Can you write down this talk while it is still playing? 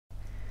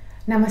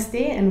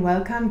Namaste and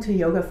welcome to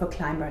Yoga for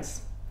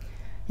Climbers.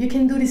 You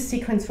can do this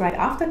sequence right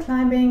after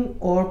climbing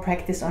or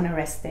practice on a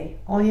rest day.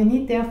 All you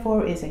need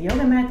therefore is a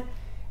yoga mat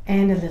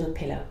and a little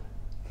pillow.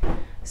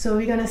 So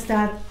we're gonna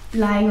start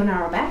lying on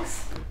our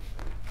backs,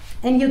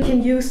 and you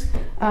can use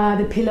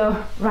the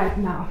pillow right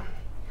now.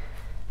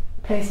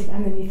 Place it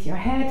underneath your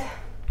head,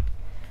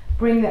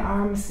 bring the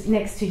arms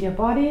next to your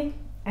body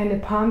and the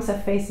palms are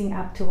facing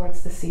up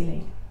towards the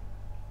ceiling.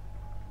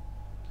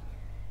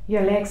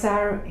 Your legs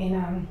are in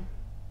a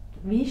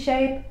V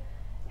shape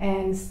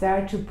and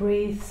start to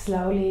breathe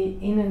slowly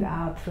in and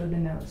out through the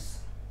nose.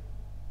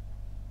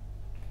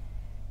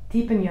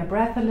 Deepen your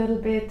breath a little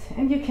bit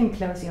and you can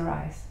close your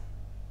eyes.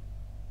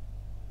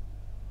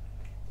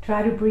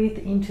 Try to breathe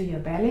into your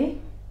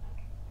belly,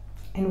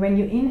 and when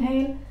you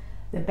inhale,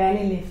 the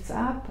belly lifts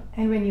up,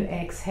 and when you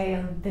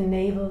exhale, the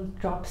navel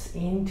drops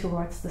in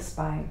towards the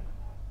spine.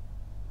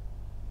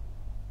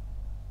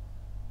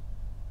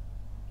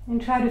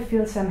 And try to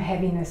feel some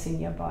heaviness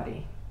in your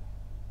body.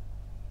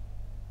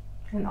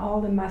 And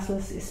all the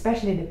muscles,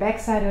 especially the back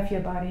side of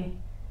your body,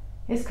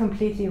 is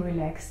completely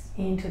relaxed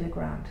into the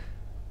ground.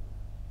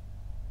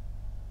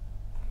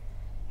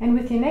 And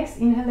with your next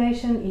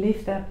inhalation,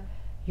 lift up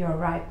your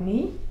right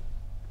knee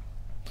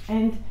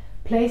and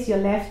place your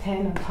left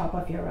hand on top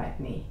of your right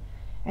knee.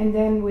 And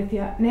then with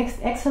your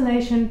next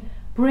exhalation,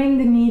 bring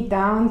the knee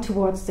down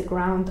towards the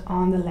ground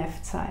on the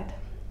left side.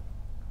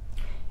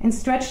 And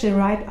stretch the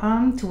right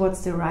arm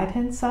towards the right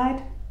hand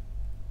side.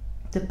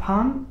 The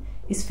palm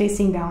is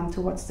facing down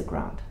towards the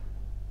ground.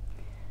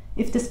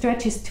 If the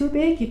stretch is too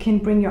big, you can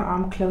bring your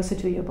arm closer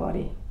to your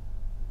body.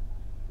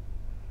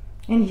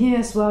 And here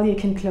as well, you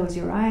can close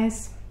your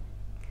eyes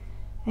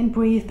and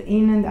breathe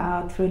in and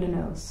out through the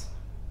nose.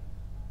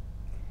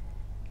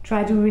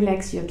 Try to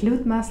relax your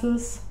glute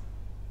muscles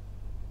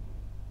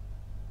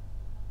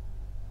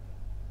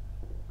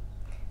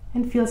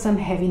and feel some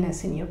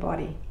heaviness in your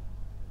body.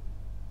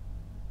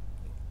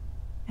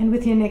 And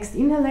with your next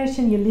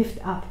inhalation, you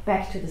lift up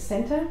back to the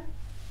center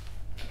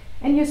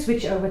and you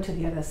switch over to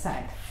the other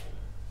side.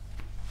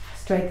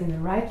 Straighten the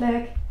right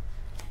leg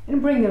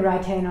and bring the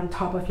right hand on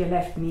top of your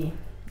left knee.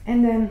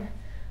 And then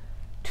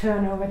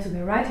turn over to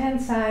the right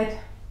hand side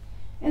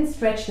and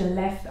stretch the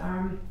left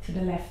arm to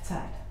the left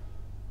side.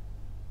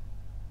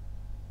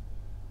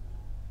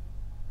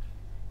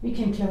 You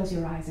can close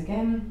your eyes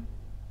again.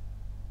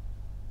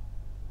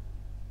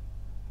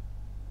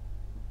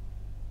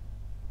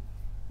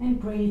 And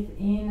breathe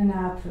in and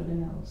out through the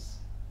nose.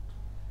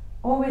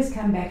 Always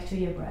come back to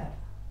your breath.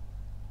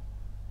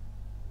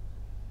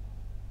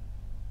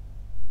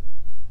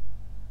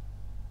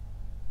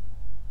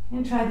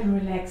 And try to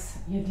relax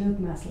your glute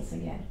muscles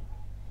again.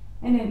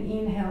 And then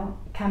inhale,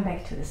 come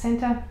back to the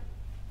center.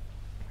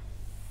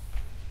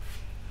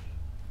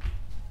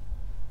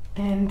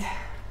 And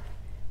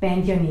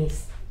bend your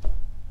knees.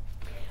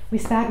 We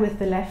start with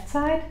the left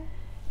side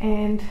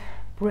and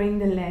bring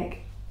the leg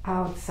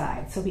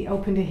outside. So we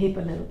open the hip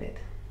a little bit.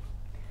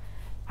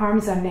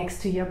 Arms are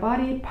next to your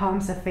body,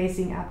 palms are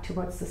facing up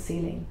towards the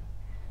ceiling.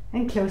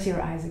 And close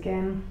your eyes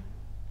again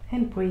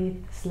and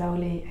breathe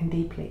slowly and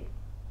deeply.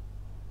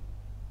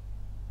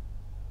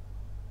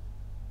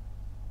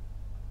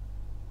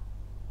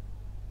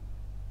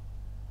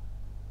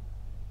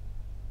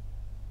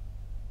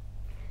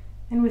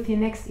 And with your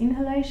next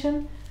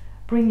inhalation,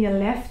 bring your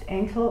left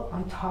ankle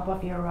on top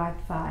of your right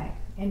thigh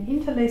and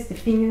interlace the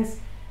fingers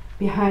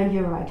behind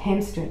your right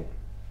hamstring.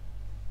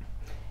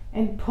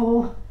 And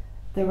pull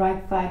the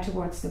right thigh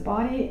towards the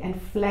body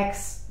and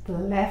flex the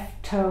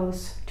left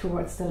toes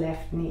towards the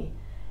left knee.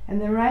 And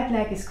the right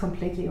leg is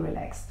completely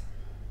relaxed.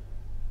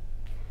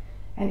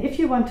 And if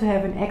you want to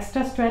have an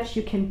extra stretch,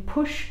 you can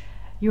push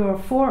your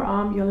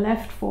forearm, your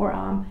left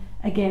forearm,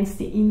 against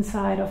the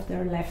inside of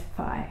the left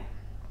thigh.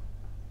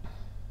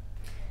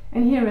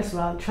 And here as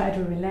well, try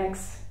to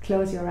relax,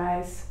 close your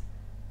eyes,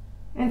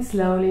 and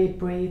slowly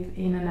breathe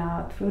in and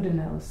out through the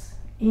nose,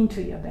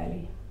 into your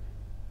belly.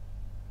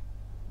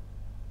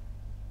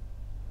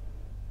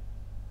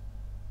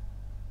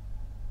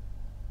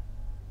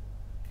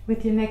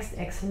 With your next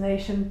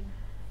exhalation,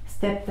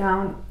 step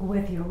down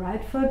with your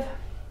right foot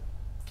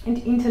and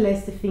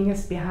interlace the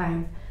fingers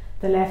behind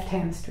the left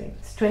hamstring.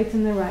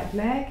 Straighten the right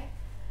leg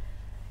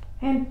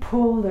and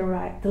pull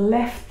the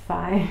left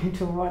thigh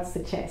towards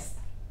the chest.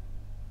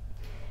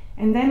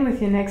 And then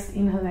with your next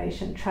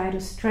inhalation, try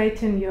to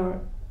straighten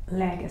your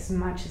leg as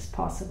much as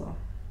possible.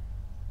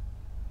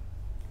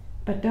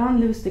 But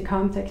don't lose the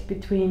contact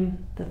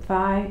between the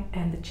thigh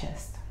and the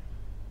chest.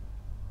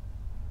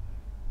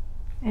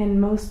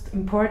 And most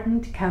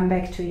important, come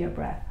back to your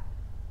breath.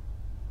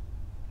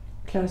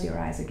 Close your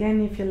eyes again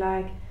if you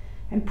like,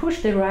 and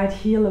push the right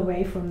heel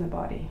away from the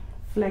body.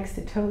 Flex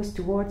the toes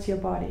towards your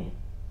body.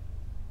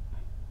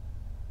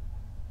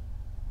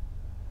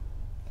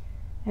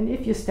 And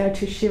if you start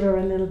to shiver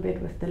a little bit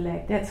with the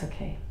leg, that's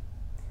okay.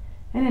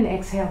 And then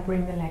exhale,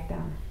 bring the leg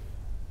down.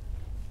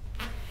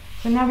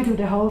 So now we do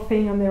the whole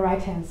thing on the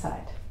right hand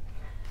side.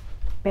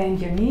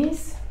 Bend your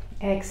knees,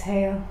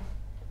 exhale,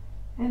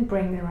 and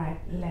bring the right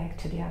leg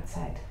to the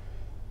outside.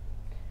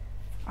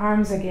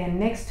 Arms again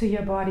next to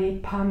your body,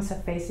 palms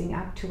are facing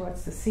up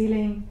towards the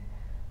ceiling.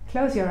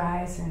 Close your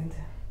eyes and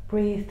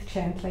breathe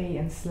gently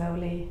and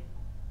slowly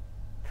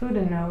through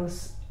the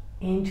nose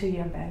into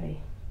your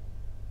belly.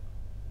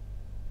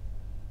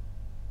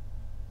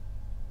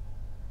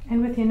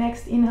 And with your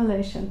next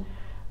inhalation,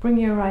 bring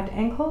your right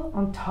ankle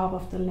on top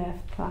of the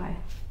left thigh.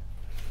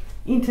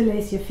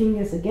 Interlace your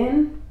fingers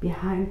again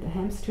behind the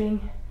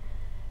hamstring,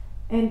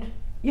 and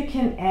you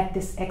can add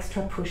this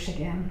extra push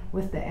again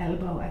with the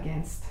elbow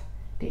against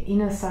the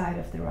inner side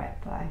of the right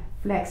thigh.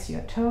 Flex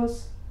your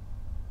toes,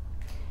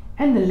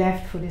 and the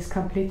left foot is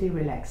completely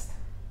relaxed.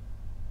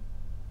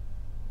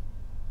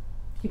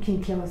 You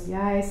can close the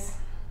eyes,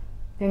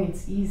 then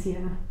it's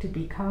easier to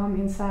be calm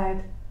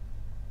inside.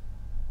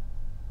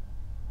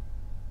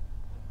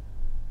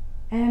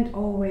 And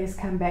always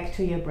come back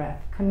to your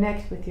breath.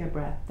 Connect with your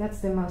breath. That's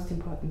the most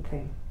important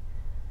thing.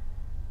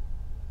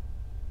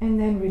 And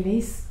then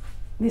release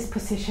this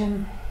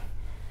position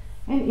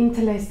and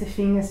interlace the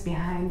fingers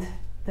behind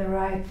the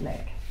right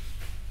leg.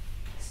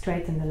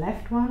 Straighten the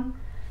left one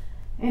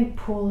and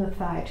pull the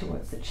thigh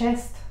towards the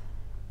chest.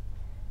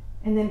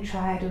 And then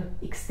try to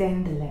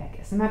extend the leg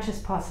as much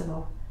as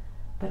possible.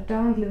 But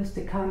don't lose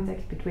the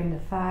contact between the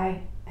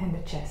thigh and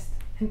the chest.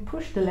 And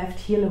push the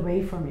left heel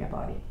away from your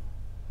body.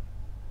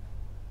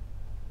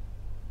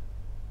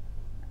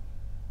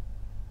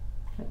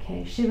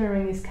 Okay,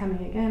 shivering is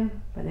coming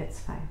again, but that's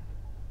fine.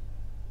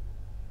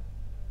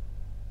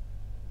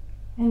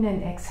 And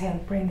then exhale,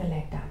 bring the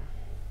leg down.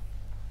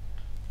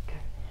 Okay.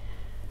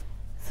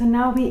 So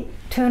now we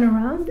turn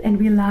around and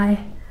we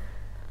lie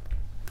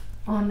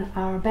on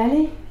our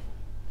belly.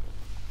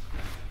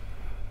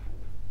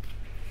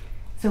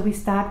 So we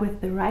start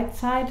with the right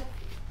side,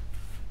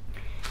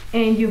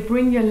 and you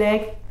bring your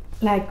leg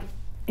like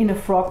in a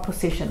frog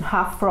position,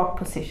 half frog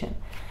position.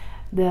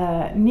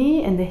 The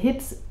knee and the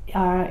hips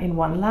are in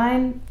one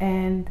line,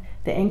 and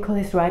the ankle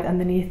is right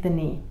underneath the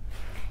knee.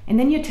 And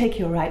then you take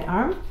your right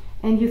arm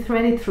and you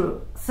thread it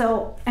through.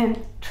 So,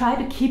 and try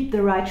to keep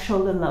the right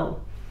shoulder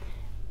low.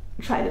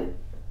 Try to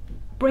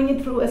bring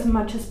it through as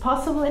much as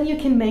possible, and you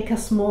can make a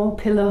small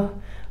pillow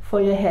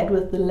for your head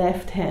with the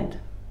left hand.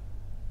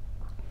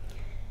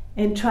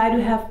 And try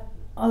to have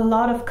a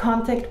lot of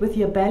contact with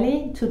your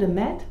belly to the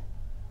mat.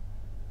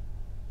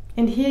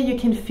 And here you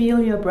can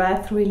feel your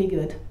breath really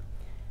good.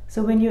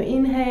 So when you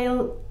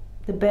inhale,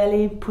 the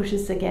belly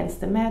pushes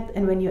against the mat,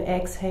 and when you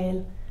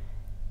exhale,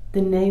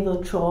 the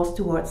navel draws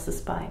towards the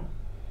spine.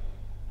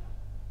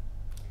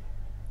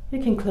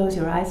 You can close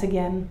your eyes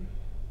again.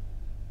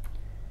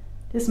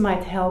 This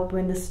might help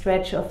when the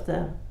stretch of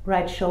the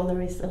right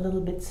shoulder is a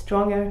little bit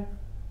stronger.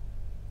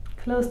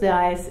 Close the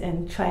eyes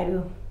and try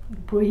to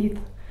breathe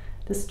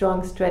the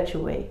strong stretch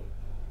away.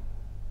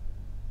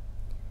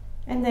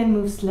 And then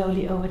move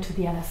slowly over to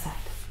the other side.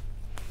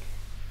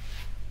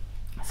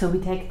 So we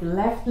take the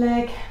left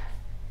leg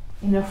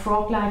in a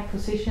frog-like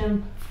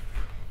position,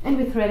 and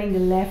we're threading the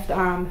left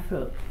arm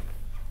through.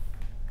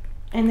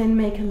 And then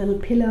make a little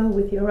pillow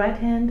with your right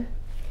hand.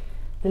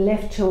 The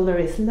left shoulder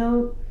is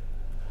low.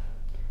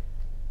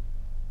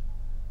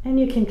 And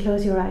you can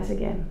close your eyes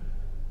again.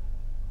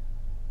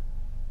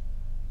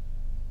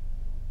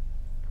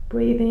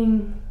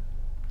 Breathing,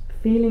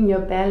 feeling your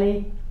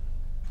belly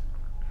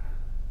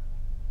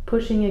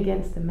pushing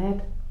against the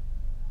mat.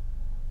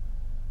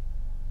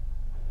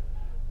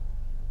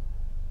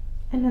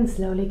 And then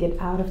slowly get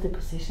out of the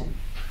position.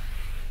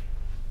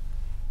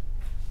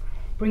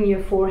 Bring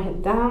your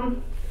forehead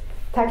down,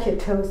 tuck your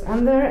toes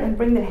under, and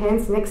bring the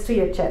hands next to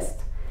your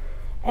chest.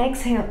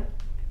 Exhale,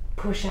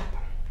 push up.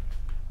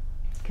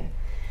 Okay.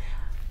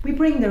 We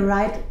bring the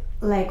right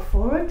leg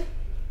forward.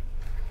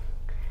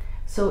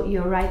 So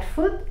your right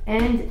foot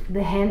and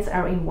the hands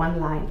are in one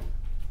line.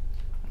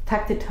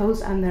 Tuck the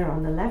toes under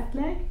on the left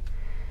leg,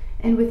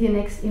 and with your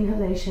next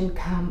inhalation,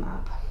 come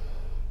up.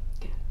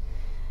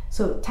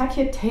 So tuck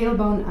your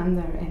tailbone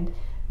under and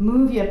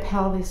move your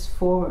pelvis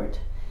forward.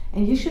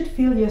 And you should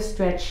feel your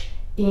stretch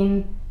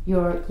in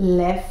your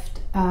left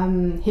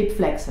hip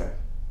flexor.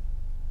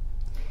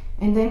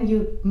 And then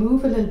you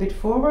move a little bit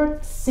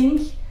forward,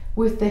 sink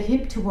with the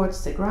hip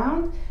towards the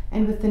ground,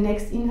 and with the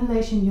next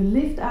inhalation you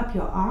lift up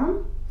your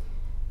arm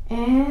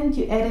and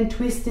you add a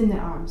twist in the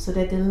arm so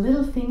that the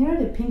little finger,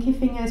 the pinky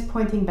finger, is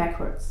pointing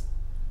backwards.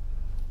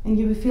 And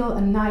you will feel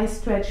a nice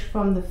stretch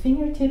from the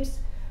fingertips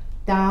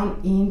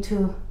down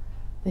into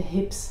the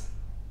hips.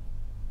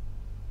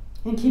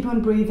 And keep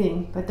on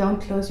breathing, but don't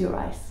close your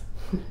eyes.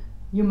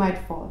 You might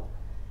fall.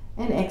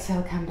 And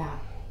exhale, come down.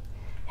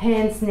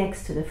 Hands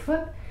next to the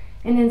foot,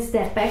 and then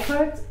step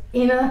backwards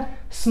in a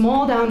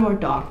small downward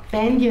dog.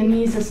 Bend your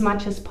knees as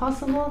much as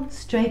possible,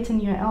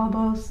 straighten your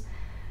elbows,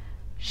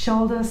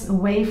 shoulders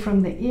away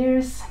from the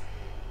ears,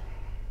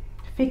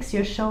 fix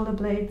your shoulder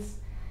blades,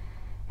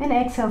 and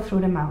exhale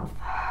through the mouth.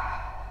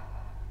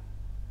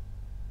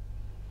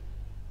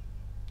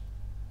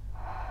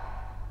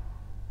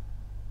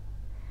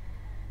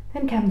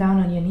 Then come down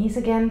on your knees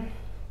again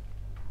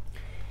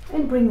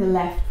and bring the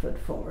left foot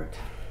forward.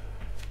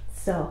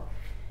 So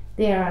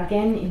they are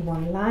again in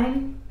one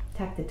line.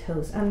 tuck the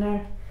toes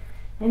under,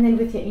 and then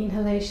with your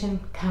inhalation,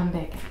 come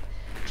back up.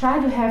 Try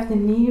to have the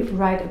knee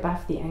right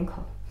above the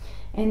ankle.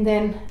 And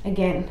then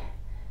again,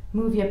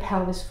 move your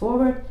pelvis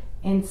forward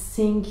and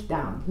sink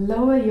down.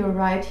 Lower your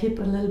right hip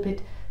a little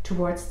bit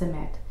towards the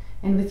mat.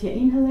 And with your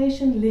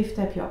inhalation, lift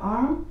up your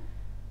arm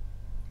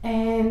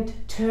and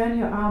turn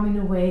your arm in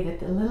a way that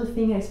the little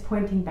finger is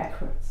pointing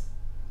backwards.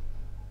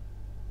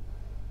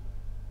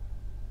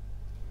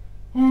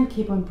 And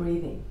keep on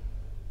breathing.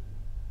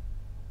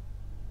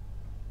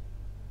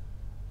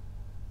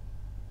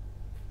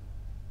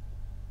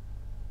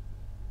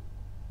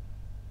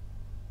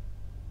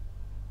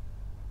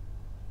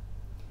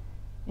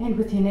 And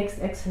with your next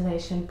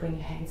exhalation, bring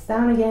your hands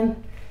down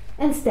again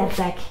and step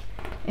back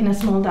in a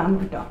small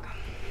downward dog.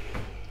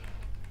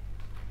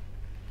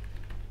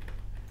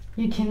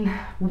 You can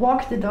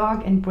walk the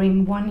dog and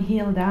bring one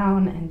heel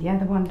down and the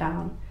other one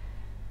down,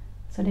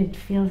 so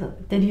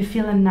that you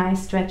feel a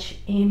nice stretch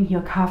in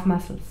your calf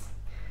muscles.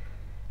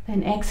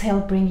 Then exhale,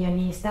 bring your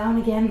knees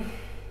down again.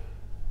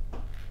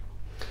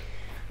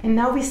 And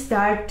now we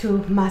start to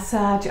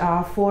massage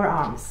our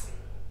forearms.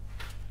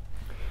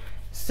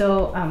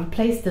 So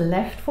place the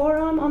left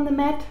forearm on the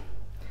mat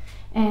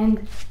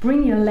and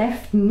bring your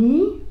left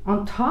knee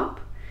on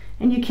top,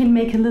 and you can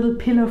make a little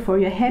pillow for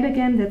your head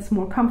again, that's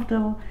more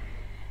comfortable,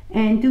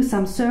 and do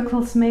some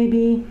circles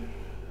maybe.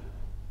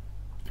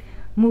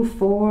 Move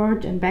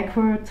forward and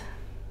backward,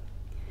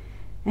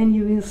 and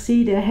you will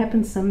see there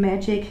happens some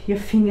magic. Your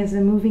fingers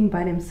are moving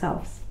by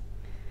themselves.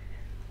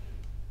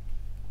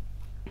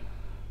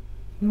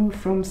 Move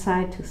from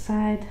side to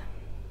side,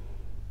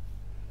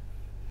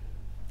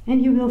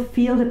 and you will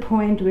feel the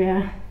point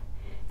where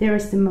there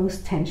is the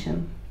most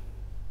tension.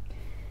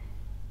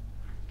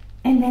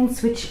 And then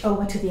switch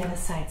over to the other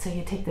side. So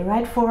you take the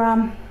right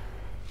forearm.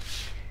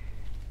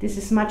 This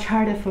is much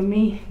harder for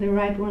me, the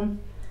right one,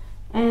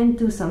 and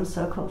do some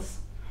circles.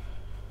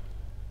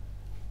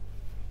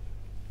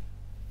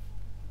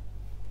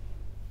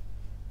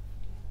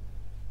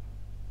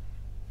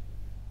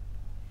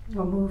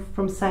 Or move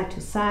from side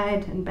to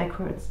side and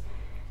backwards,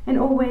 and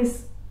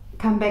always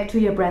come back to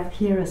your breath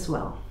here as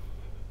well.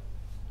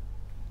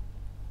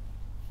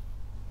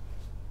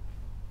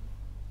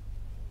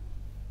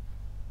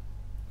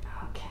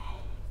 Okay,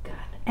 good.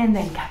 And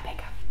then come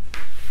back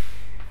up.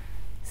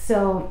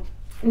 So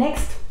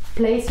next,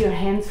 place your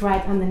hands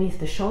right underneath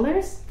the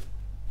shoulders,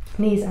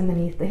 knees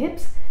underneath the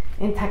hips,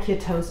 and tuck your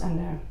toes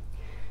under.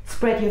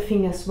 Spread your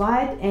fingers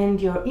wide, and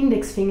your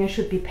index finger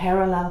should be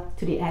parallel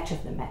to the edge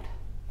of the mat.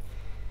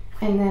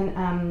 And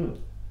then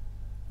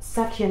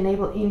suck your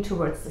navel in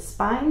towards the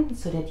spine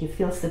so that you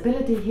feel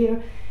stability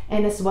here,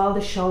 and as well the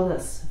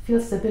shoulders.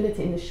 Feel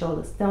stability in the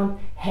shoulders. Don't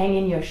hang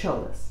in your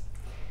shoulders.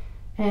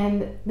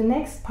 And the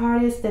next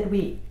part is that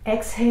we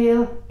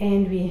exhale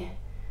and we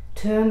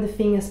turn the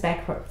fingers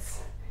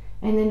backwards.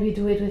 And then we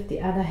do it with the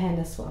other hand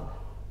as well.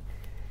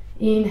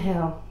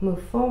 Inhale,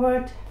 move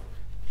forward,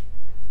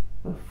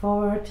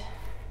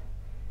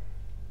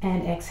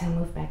 and exhale,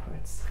 move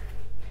backwards.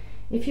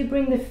 If you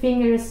bring the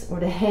fingers or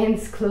the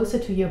hands closer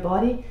to your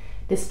body,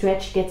 the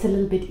stretch gets a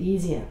little bit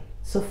easier.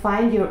 So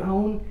find your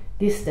own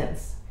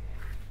distance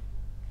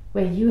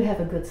where you have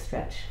a good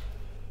stretch.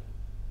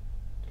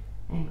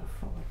 And move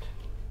forward.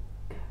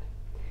 Good.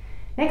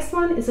 Next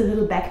one is a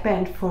little back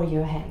bend for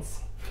your hands.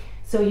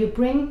 So you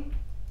bring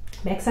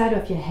backside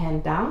of your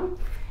hand down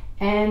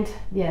and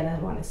the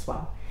other one as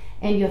well.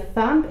 And your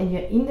thumb and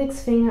your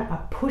index finger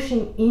are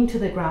pushing into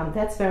the ground.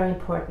 That's very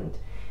important.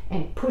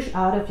 And push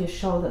out of your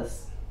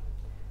shoulders.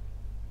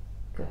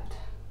 Good.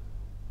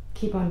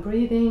 Keep on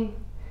breathing,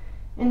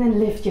 and then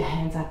lift your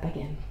hands up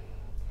again.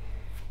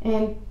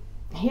 And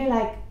here,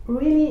 like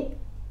really,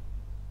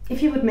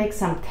 if you would make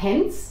some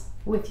tens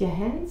with your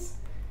hands,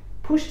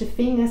 push the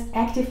fingers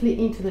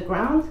actively into the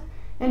ground,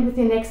 and with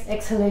your next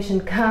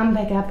exhalation, come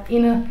back up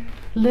in a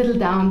little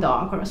down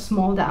dog or a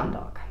small down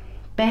dog.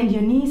 Bend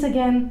your knees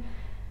again,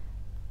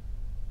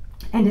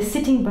 and the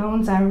sitting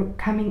bones are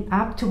coming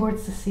up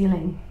towards the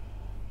ceiling.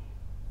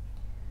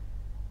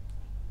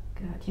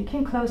 Good. You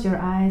can close your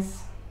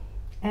eyes.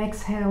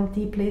 Exhale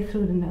deeply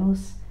through the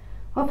nose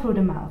or through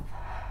the mouth.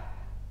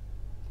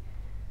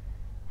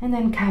 And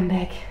then come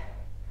back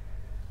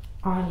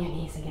on your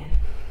knees again.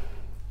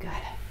 Good.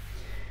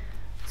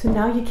 So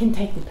now you can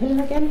take the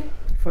pillow again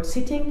for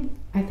sitting.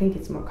 I think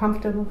it's more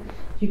comfortable.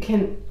 You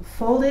can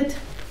fold it,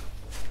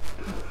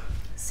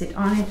 sit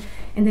on it,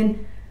 and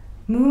then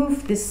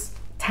move this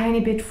tiny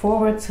bit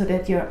forward so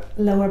that your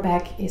lower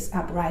back is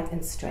upright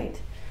and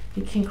straight.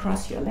 You can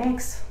cross your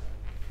legs.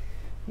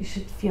 You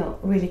should feel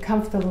really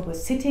comfortable with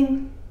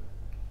sitting,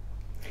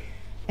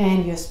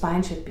 and your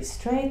spine should be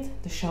straight,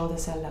 the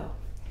shoulders are low.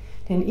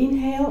 Then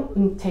inhale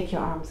and take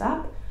your arms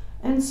up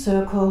and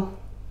circle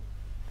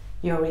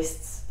your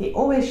wrists. They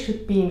always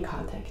should be in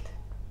contact.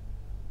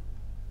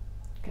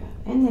 Good.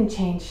 And then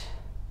change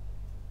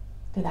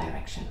the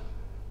direction.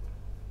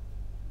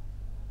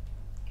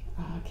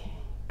 Okay,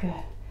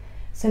 good.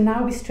 So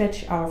now we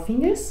stretch our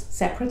fingers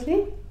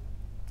separately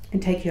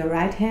and take your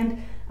right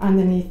hand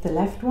underneath the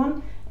left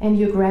one, and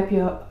you grab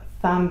your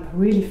thumb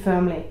really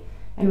firmly.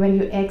 And when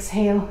you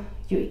exhale,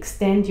 you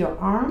extend your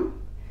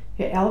arm,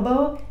 your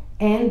elbow,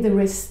 and the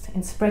wrist,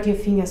 and spread your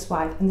fingers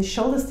wide. And the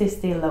shoulders, they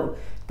stay low.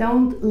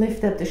 Don't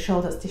lift up the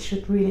shoulders, they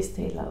should really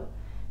stay low.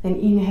 Then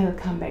inhale,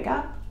 come back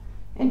up,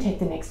 and take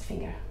the next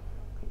finger.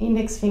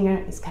 Index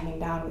finger is coming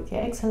down with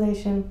your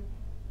exhalation.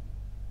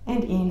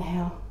 And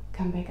inhale,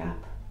 come back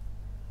up.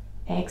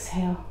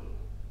 Exhale,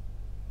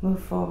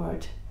 move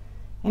forward.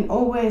 And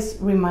always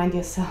remind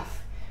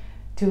yourself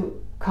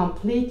to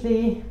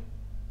completely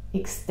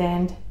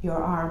extend your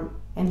arm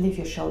and leave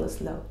your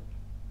shoulders low.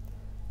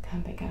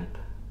 Come back up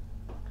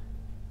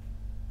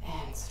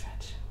and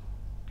stretch.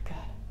 Good.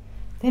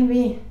 Then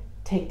we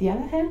take the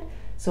other hand,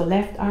 so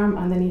left arm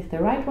underneath the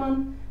right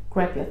one,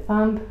 grab your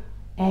thumb,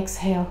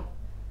 exhale,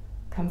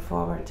 come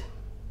forward.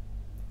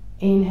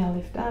 Inhale,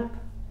 lift up,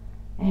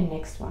 and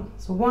next one.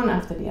 So one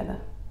after the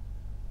other.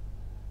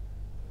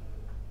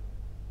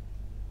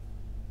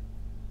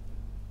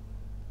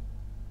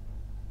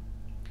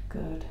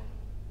 Good.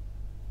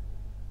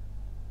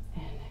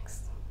 And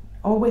next.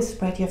 Always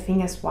spread your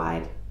fingers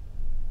wide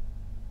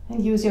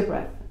and use your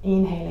breath.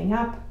 Inhaling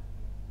up,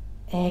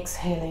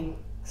 exhaling,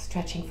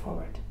 stretching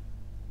forward.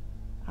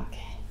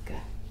 Okay, good.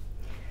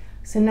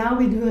 So now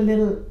we do a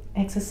little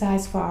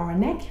exercise for our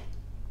neck.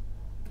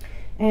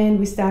 And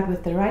we start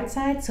with the right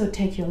side. So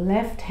take your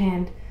left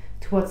hand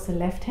towards the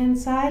left hand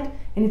side,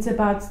 and it's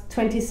about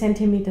 20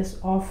 centimeters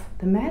off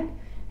the mat,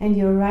 and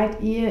your right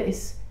ear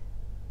is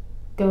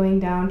going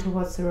down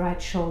towards the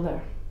right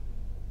shoulder.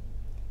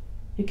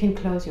 You can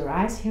close your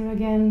eyes here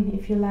again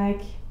if you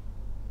like.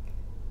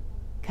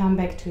 Come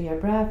back to your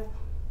breath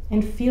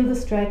and feel the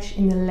stretch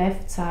in the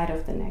left side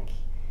of the neck.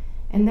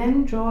 And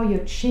then draw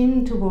your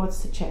chin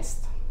towards the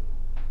chest.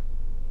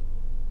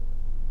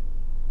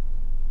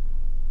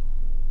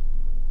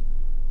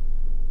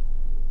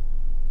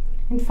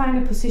 And find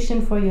a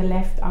position for your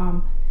left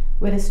arm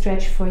where the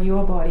stretch for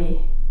your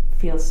body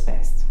feels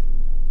best.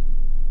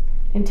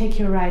 Then take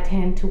your right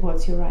hand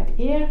towards your right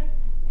ear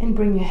and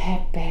bring your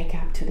head back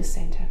up to the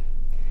center.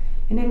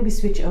 And then we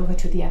switch over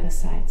to the other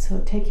side.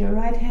 So take your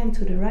right hand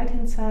to the right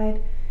hand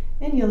side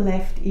and your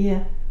left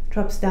ear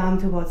drops down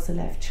towards the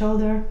left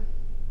shoulder.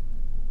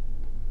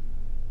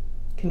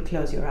 You can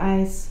close your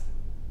eyes.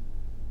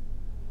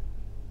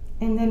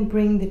 And then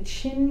bring the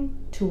chin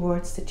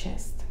towards the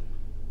chest.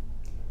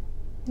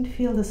 And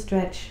feel the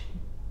stretch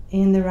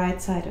in the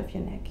right side of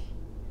your neck.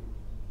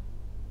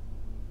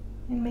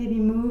 And maybe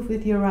move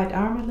with your right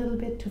arm a little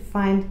bit to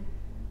find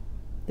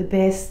the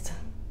best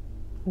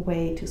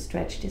way to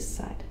stretch this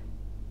side.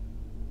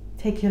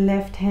 Take your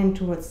left hand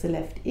towards the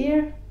left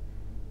ear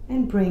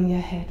and bring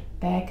your head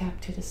back up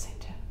to the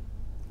center.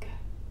 Good.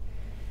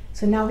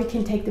 So now we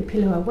can take the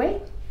pillow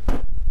away.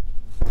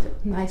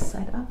 Nice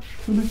side up.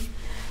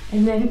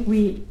 And then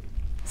we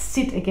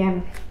sit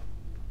again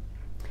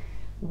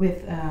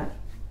with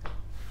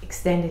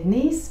extended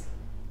knees.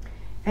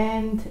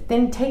 And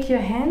then take your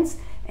hands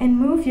and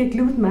move your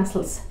glute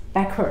muscles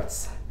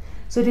backwards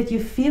so that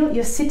you feel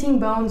your sitting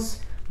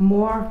bones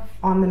more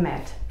on the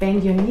mat.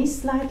 Bend your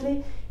knees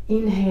slightly.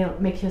 Inhale,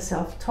 make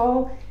yourself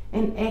tall,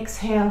 and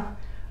exhale,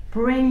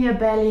 bring your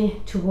belly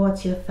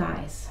towards your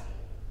thighs.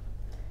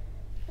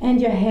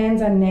 And your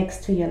hands are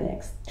next to your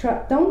legs.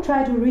 Don't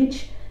try to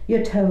reach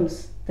your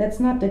toes. That's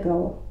not the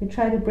goal. We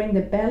try to bring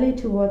the belly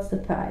towards the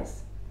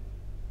thighs.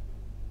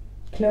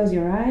 Close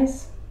your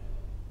eyes.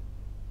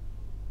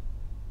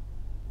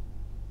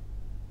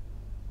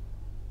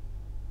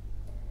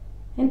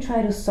 And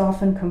try to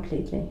soften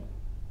completely.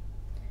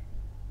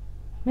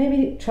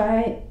 Maybe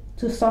try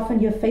to soften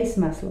your face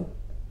muscles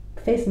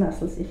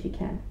if you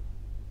can.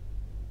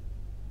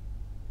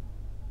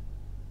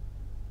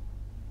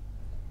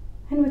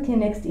 And with your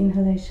next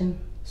inhalation,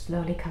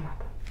 slowly come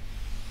up.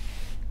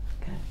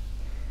 Good.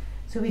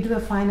 So we do a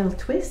final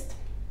twist,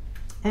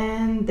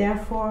 and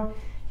therefore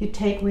you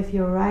take with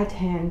your right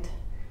hand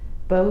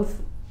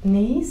both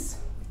knees,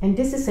 and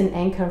this is an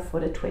anchor for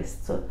the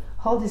twist, so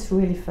hold this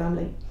really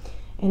firmly.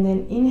 And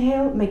then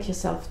inhale, make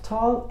yourself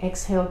tall.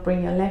 Exhale,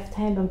 bring your left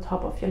hand on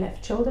top of your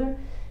left shoulder.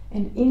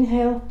 And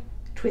inhale,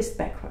 twist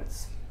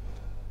backwards.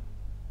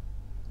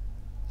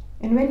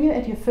 And when you're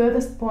at your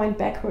furthest point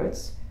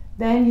backwards,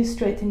 then you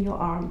straighten your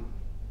arm.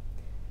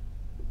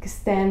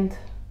 Extend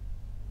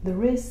the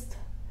wrist,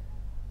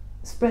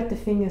 spread the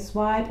fingers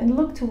wide, and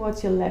look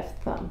towards your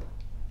left thumb.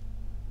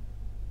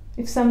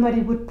 If somebody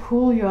would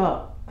pull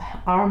your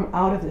arm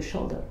out of the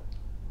shoulder.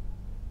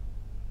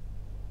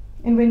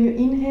 And when you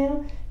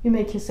inhale, you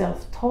make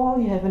yourself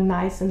tall, you have a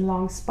nice and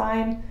long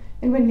spine,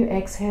 and when you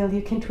exhale,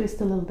 you can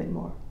twist a little bit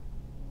more.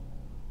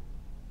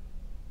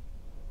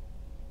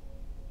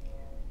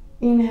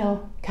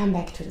 Inhale, come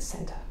back to the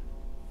center.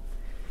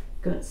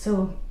 Good,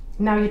 so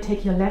now you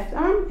take your left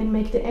arm and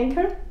make the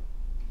anchor.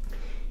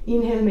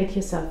 Inhale, make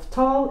yourself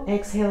tall.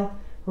 Exhale,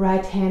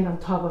 right hand on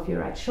top of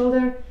your right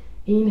shoulder.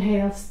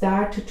 Inhale,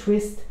 start to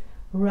twist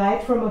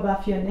right from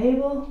above your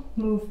navel,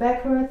 move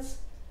backwards,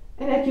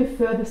 and at your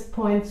furthest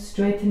point,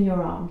 straighten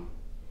your arm.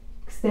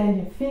 Extend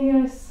your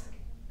fingers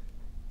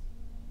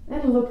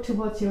and look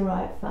towards your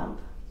right thumb.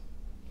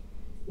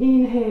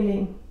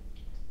 Inhaling,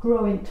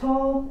 growing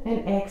tall,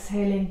 and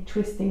exhaling,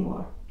 twisting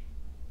more.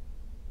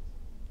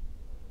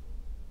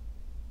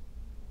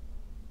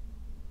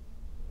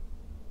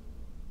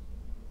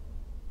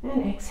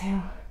 And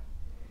exhale.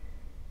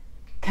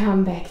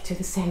 Come back to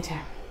the center.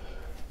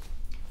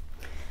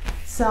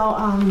 So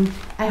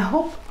I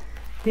hope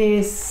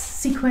this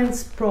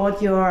sequence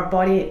brought your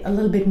body a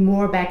little bit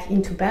more back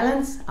into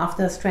balance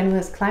after a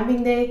strenuous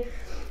climbing day.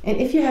 And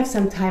if you have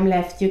some time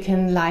left, you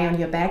can lie on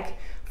your back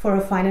for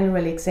a final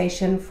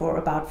relaxation for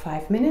about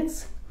 5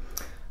 minutes.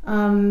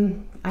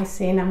 I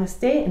say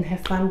namaste and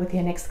have fun with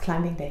your next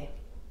climbing day.